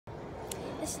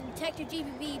This is Detective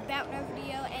GBB about another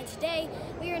video, and today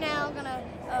we are now going to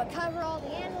cover all the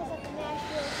animals at the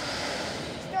Nashville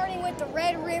Zoo, starting with the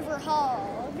Red River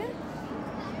hog.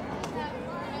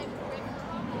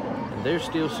 And they're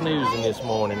still snoozing this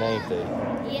morning, ain't they?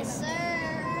 Yes, sir.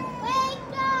 Wake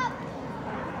up!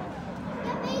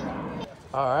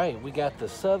 All right, we got the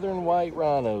southern white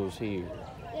rhinos here.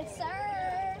 Yes,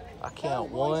 sir. I count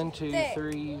 1, 2,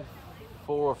 3,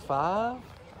 4, 5, I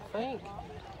think.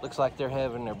 Looks like they're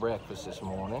having their breakfast this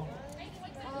morning.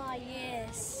 Oh,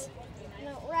 yes.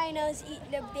 No, rhinos eating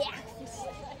their breakfast.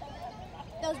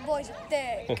 Those boys are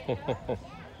thick.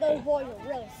 Those boys are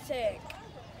really thick.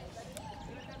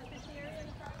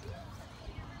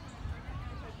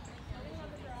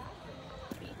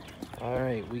 All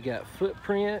right, we got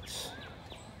footprints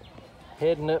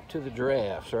heading up to the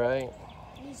giraffes, right?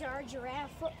 These are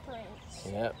giraffe footprints.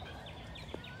 Yep.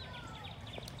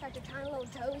 Like the tiny little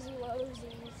toesy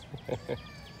woesies.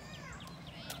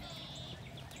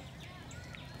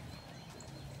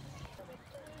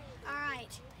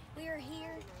 Alright, we are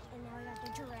here and now we got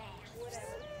the giraffes.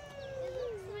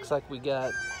 Looks like we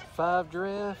got 5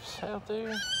 giraffes out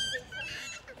there.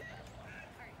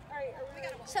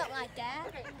 Something like that.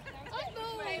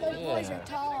 Those boys are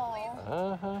tall.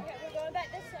 Uh-huh.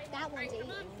 That one's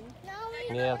eating.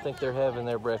 Yeah, I think they're having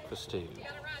their breakfast too.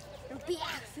 Their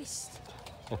breakfast.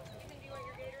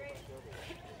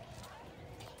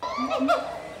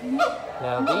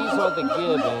 Now these are the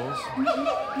gibbons, and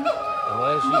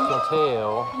as you can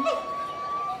tell,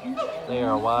 they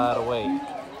are wide awake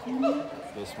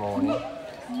this morning.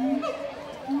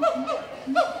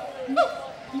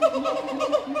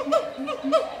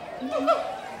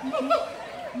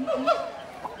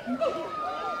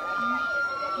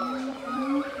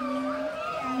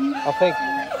 I think,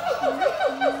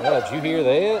 oh, did you hear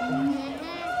that?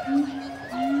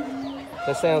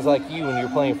 That sounds like you when you're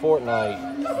playing Fortnite,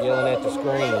 yelling at the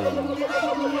screen.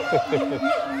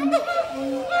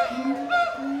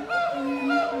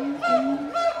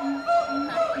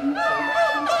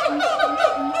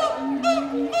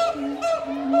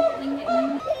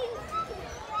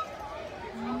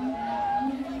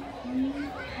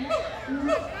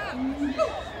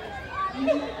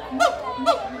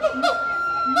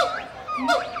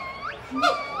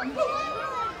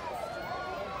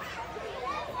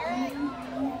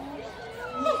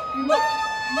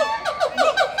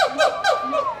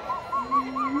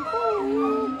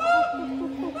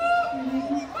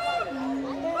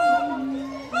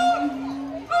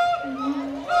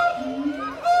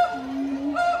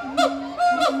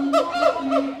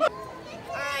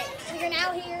 Alright, so you're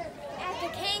now here at the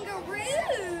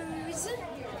kangaroos.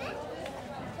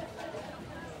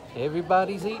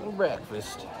 Everybody's eating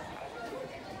breakfast.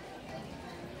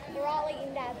 They're all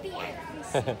eating that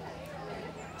breakfast.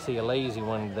 See a lazy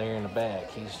one there in the back.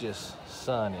 He's just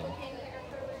sunning.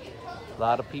 A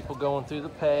lot of people going through the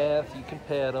path. You can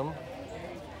pet them.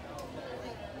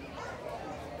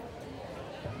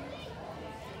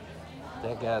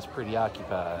 That guy's pretty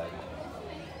occupied.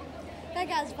 That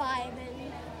guy's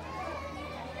vibing.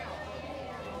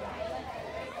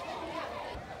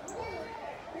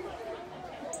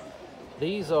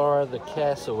 These are the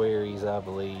cassowaries, I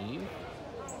believe.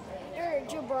 They're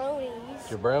jabronis.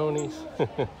 Jabronis.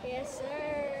 Yes,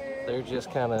 sir. They're just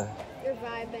kind of, They're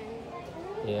vibing.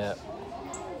 yeah.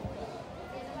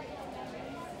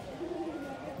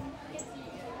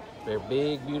 They're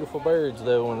big, beautiful birds,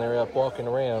 though, when they're up walking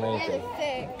around, ain't And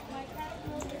they?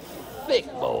 thick.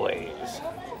 Thick boys.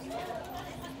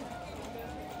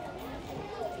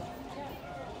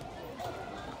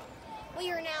 We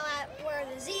are now at where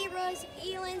the zebras,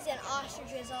 elands, and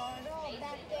ostriches are. They're all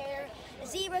back there. The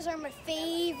zebras are my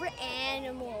favorite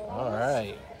animals. All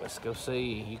right, let's go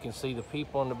see. You can see the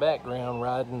people in the background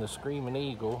riding the screaming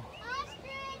eagle.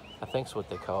 I think that's what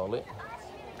they call it.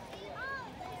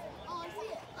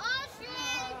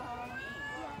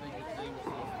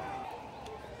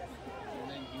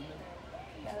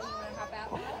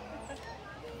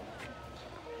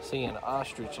 See an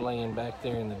ostrich laying back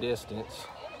there in the distance.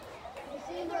 The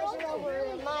zebras are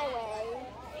over my way.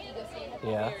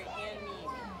 Yeah.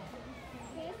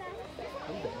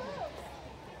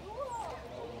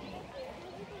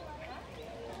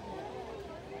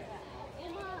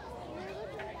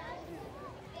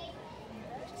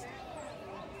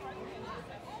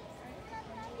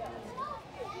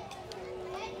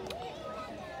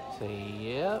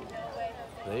 See, yep.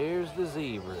 There's the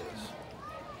zebras.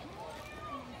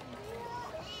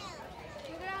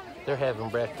 They're having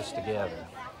breakfast together.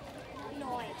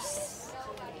 Nice.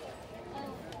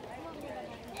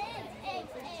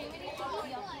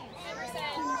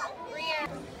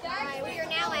 Alright, we are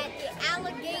now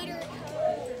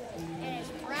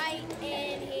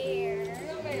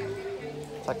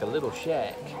like a little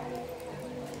shack.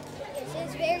 This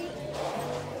is very...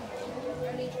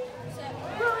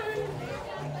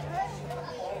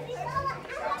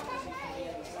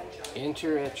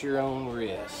 Enter at your own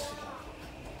risk.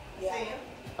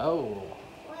 Oh,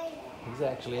 he's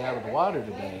actually out of the water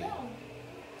today.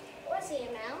 What's he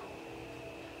now?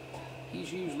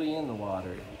 He's usually in the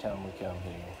water every time we come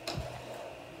here.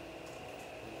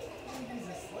 He's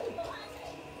vibing.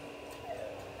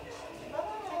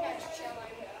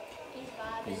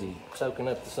 Is he soaking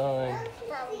up the sun?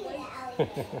 Probably.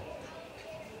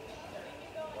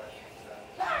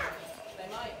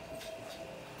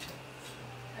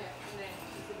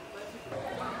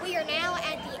 We are now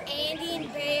at the Andean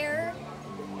Bear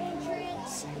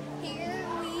entrance. Here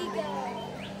we go.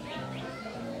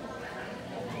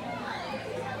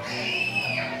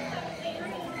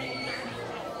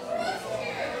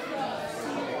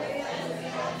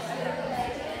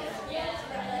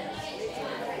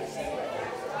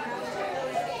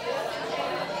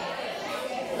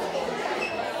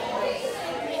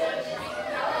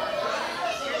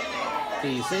 Do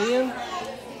you see him?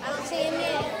 I don't see him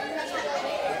yet.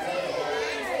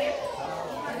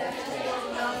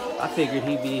 I figured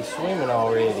he'd be swimming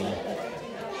already.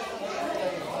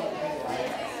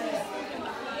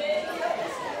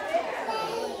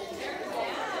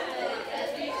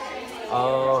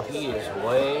 Oh, he is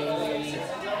way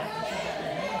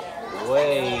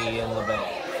in the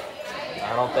back.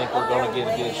 I don't think we're going to get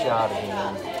a good shot of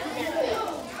him.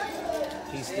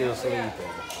 He's still sleeping.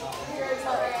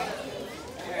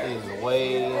 He's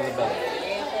way in the back.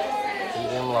 See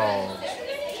them longs.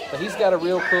 But he's got a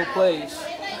real cool place.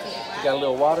 He's got a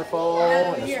little waterfall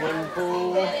and a swimming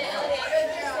pool.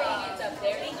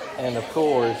 And of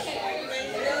course,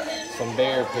 some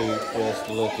bear poop for us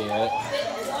to look at.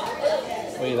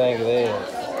 What do you think of that?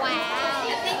 Wow. I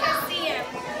think I see him.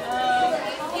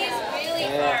 He's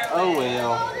really Yeah, far away. oh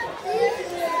well.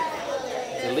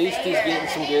 At least he's getting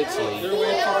some good sleep.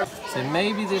 So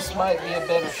maybe this might be a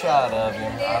better shot of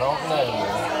him. I don't know.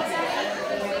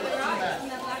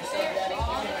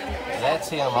 That's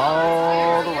him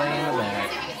all the way in the back.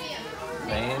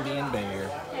 The Andean bear.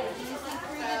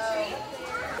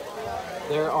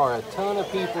 There are a ton of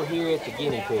people here at the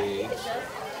guinea pigs,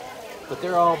 but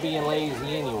they're all being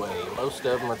lazy anyway. Most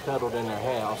of them are cuddled in their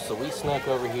house, so we snuck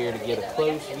over here to get a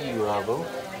close view of them.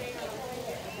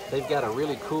 They've got a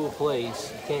really cool place.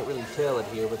 You can't really tell it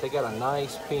here, but they got a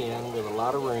nice pen with a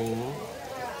lot of room,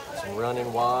 some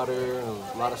running water, and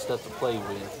a lot of stuff to play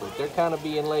with. But they're kind of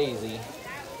being lazy.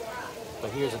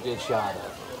 But here's a good shot of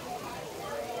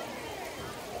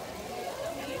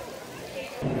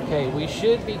it. Okay, we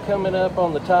should be coming up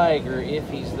on the tiger if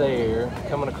he's there.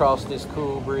 Coming across this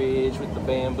cool bridge with the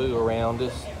bamboo around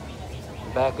us.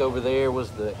 Back over there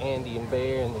was the Andean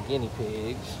bear and the guinea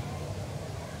pigs.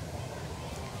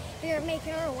 We are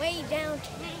making our way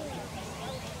downtown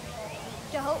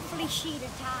to hopefully shoot a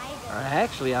tiger.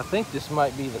 Actually, I think this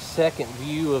might be the second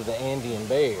view of the Andean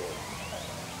bear. I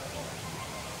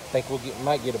think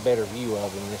might get a better view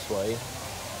of him this way.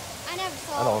 I never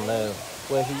saw I don't know.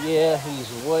 Well,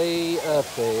 he's way up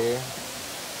there.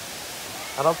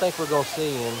 I don't think we're gonna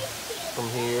see him from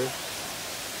here,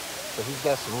 but he's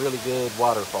got some really good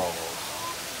waterfalls.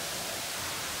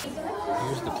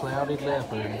 Here's the clouded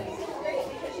leopard.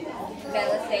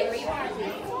 Bella, stay where you are.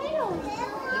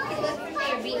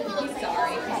 You're being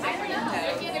sorry.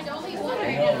 There's only one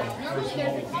right now.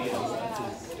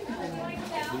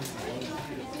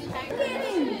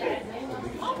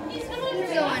 He's going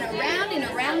around and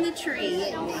around the tree,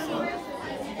 isn't he?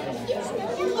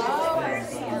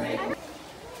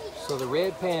 So the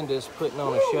red panda's putting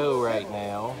on a show right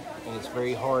now, and it's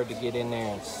very hard to get in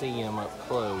there and see him up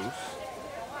close.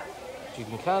 But you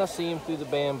can kind of see him through the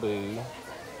bamboo.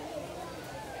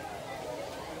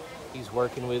 He's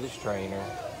working with his trainer,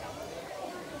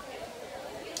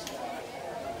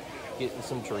 getting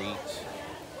some treats.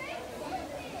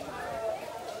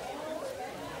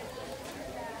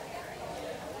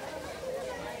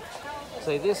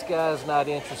 Say, this guy's not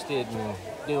interested in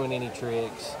doing any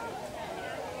tricks.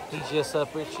 He's just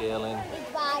up here chilling. He's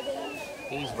vibing.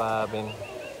 He's vibing.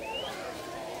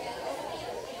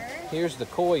 Here's the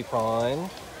koi pond.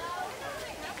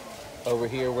 Over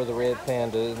here where the red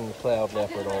panda and the cloud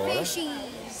leopard are.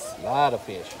 Fishies. A lot of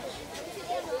fishes.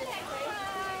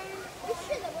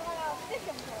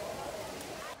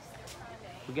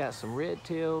 We got some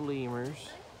red-tailed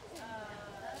lemurs.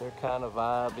 They're kind of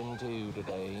vibing too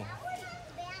today.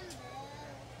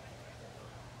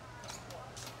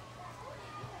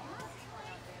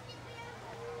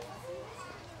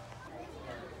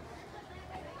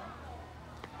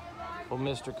 Well,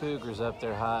 Mr. Cougar's up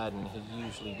there hiding. He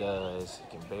usually does.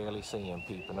 You can barely see him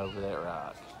peeping over that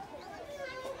rock.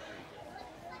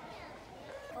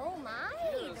 Oh my,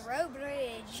 the road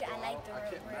bridge. I like the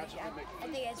road bridge. I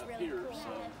think it's really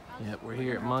cool. Yep, we're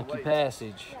here at Monkey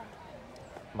Passage.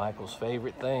 Michael's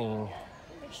favorite thing,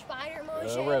 Spider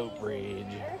motion. the rope bridge.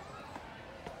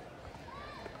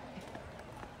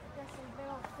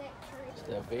 It's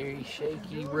a very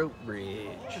shaky rope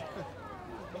bridge,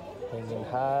 hanging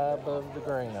high above the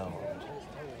ground.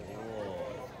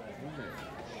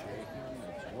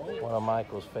 One of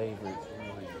Michael's favorite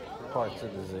parts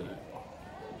of the zoo.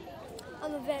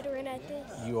 I'm a veteran at this.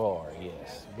 You are,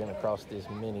 yes. Been across this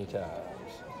many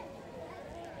times.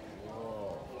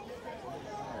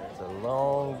 It's a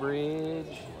long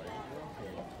bridge.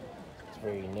 It's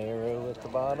very narrow at the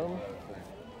bottom.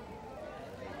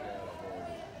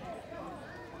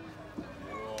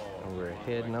 And we're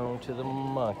heading on to the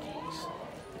monkeys.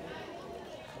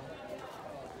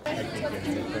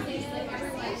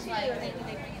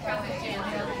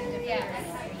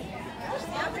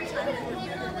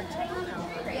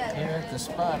 Here at the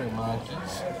spider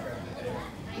monkeys.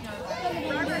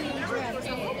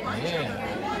 Yeah.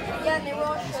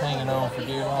 He's hanging on for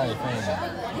dear life, ain't he?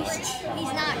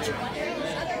 He's not.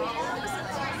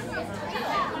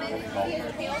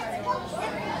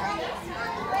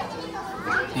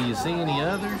 Do you see any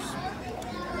others?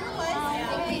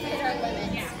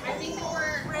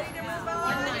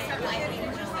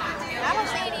 I don't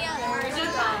see any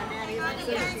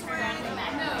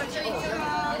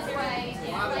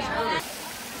others.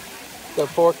 The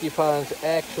porcupine's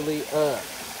actually up.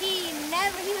 He's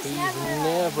He's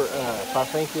never up. I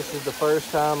think this is the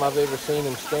first time I've ever seen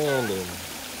him standing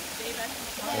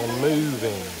and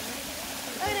moving.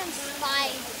 Look at them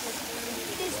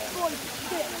spikes. This boy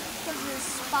because of the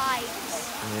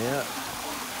spikes. Yeah.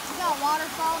 He's got a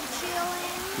waterfall chilling.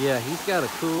 Yeah, he's got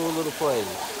a cool little place.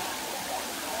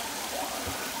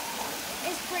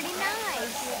 It's pretty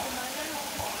nice.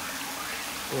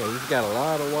 Yeah, he's got a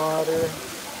lot of water.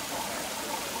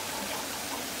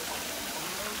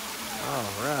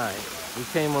 All right, we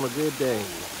came on a good day.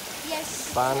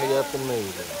 Yes. Finally up and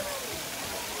moving.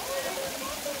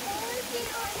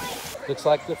 Looks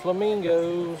like the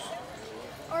flamingos.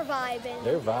 Or vibing.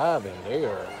 They're vibing.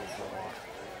 They're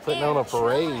putting on a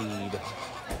parade.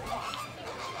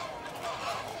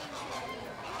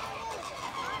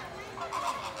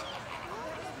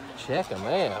 Check them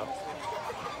out.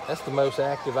 That's the most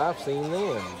active I've seen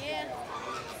them. Yeah.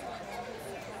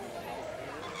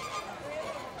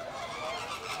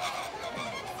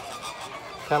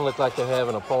 Kind of look like they're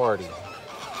having a party.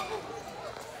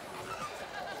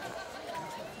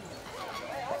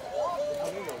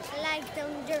 I like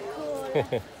them. They're cool. They're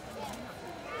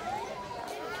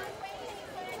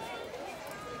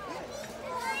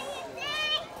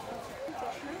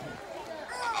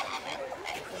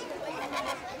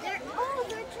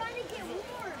trying to get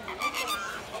warm.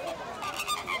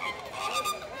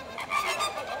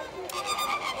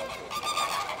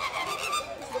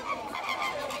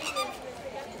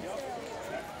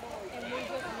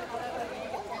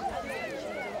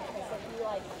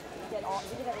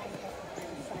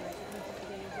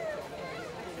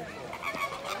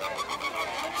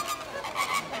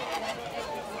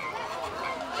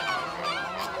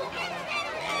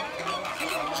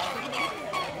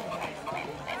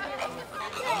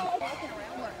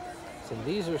 So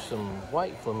these are some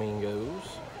white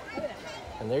flamingos,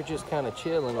 and they're just kind of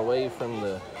chilling away from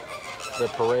the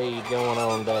parade going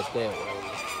on back that way.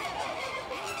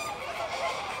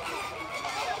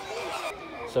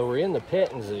 So we're in the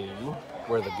petting zoo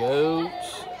where the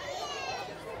goats,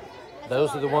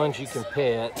 those are the ones you can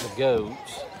pet, the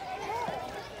goats.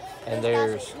 And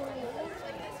there's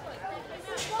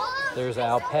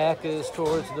alpacas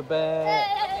towards the back.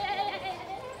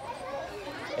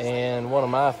 And one of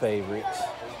my favorites,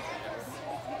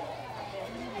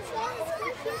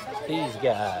 these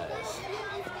guys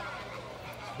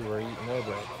who are eating their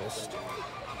breakfast.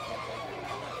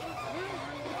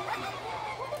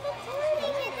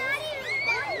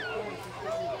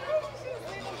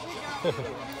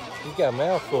 He's got a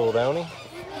mouthful, don't he?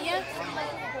 Yeah.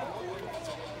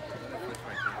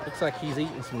 Looks like he's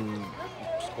eating some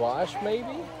squash,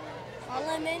 maybe? A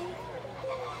lemon.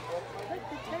 Look,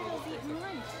 the turtle's eating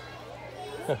lunch.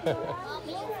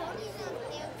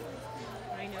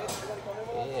 I know.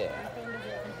 Yeah.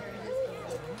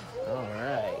 All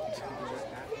right.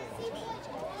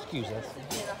 Excuse us.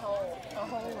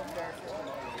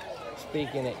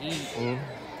 Speaking of eating,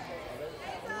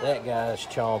 that guy's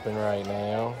chomping right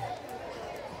now.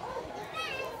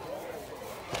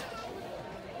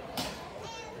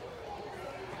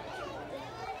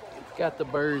 Got the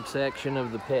bird section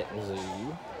of the petting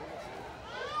zoo.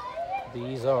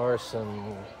 These are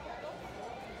some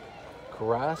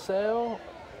Curaçao.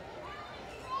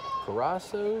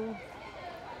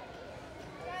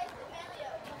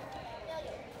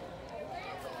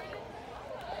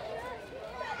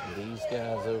 And these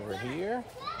guys over here.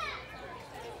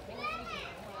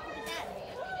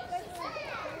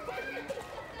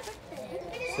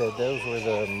 Said those were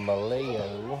the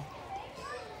Malayo.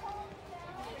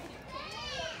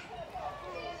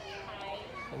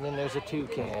 And then there's a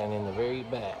toucan in the very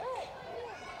back.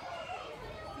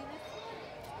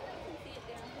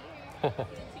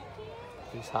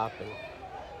 He's hopping.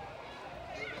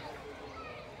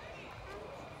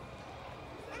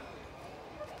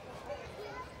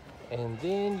 And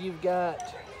then you've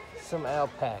got some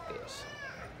alpacas.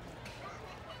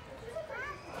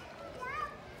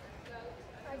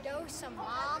 Are those some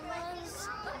llamas?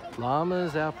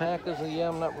 Llamas, alpacas, yeah,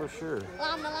 I'm not real sure.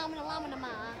 Llama.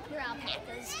 You're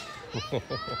alpacas. I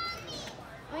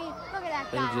mean, look at that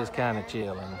They're guy. just kind of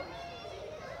chilling.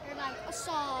 They're like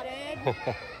assaulted.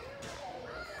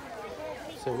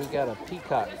 So we got a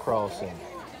peacock crossing.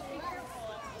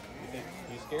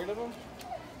 You scared of them?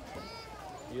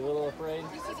 You a little afraid?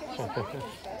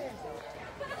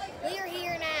 We are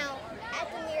here now at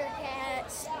the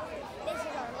meerkats. This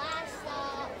is our last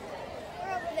stop. We're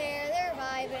over there. They're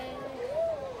vibing.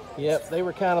 Yep, they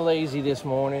were kind of lazy this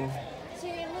morning, So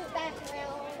you can look back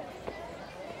around.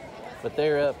 but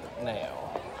they're up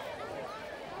now.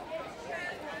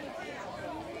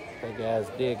 That guy's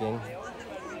digging.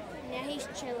 Now he's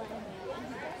chilling.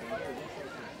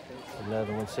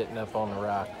 Another one sitting up on the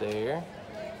rock there.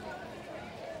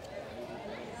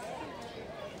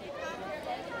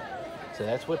 So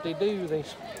that's what they do. They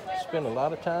spend a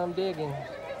lot of time digging.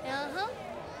 Uh-huh.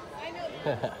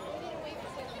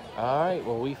 All right,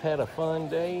 well, we've had a fun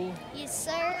day. Yes,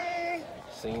 sir.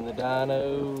 Seen the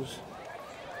dinos,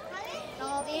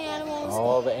 All the animals.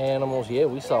 all the animals. Yeah,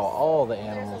 we saw all the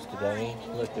animals today.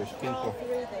 Look, there's people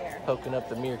poking up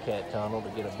the meerkat tunnel to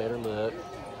get a better look.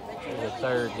 There's a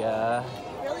third guy.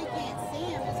 Really can't see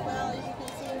him as well as you can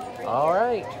see him over All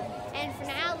right. And for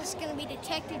now, this is going to be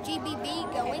Detective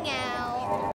GBB going out.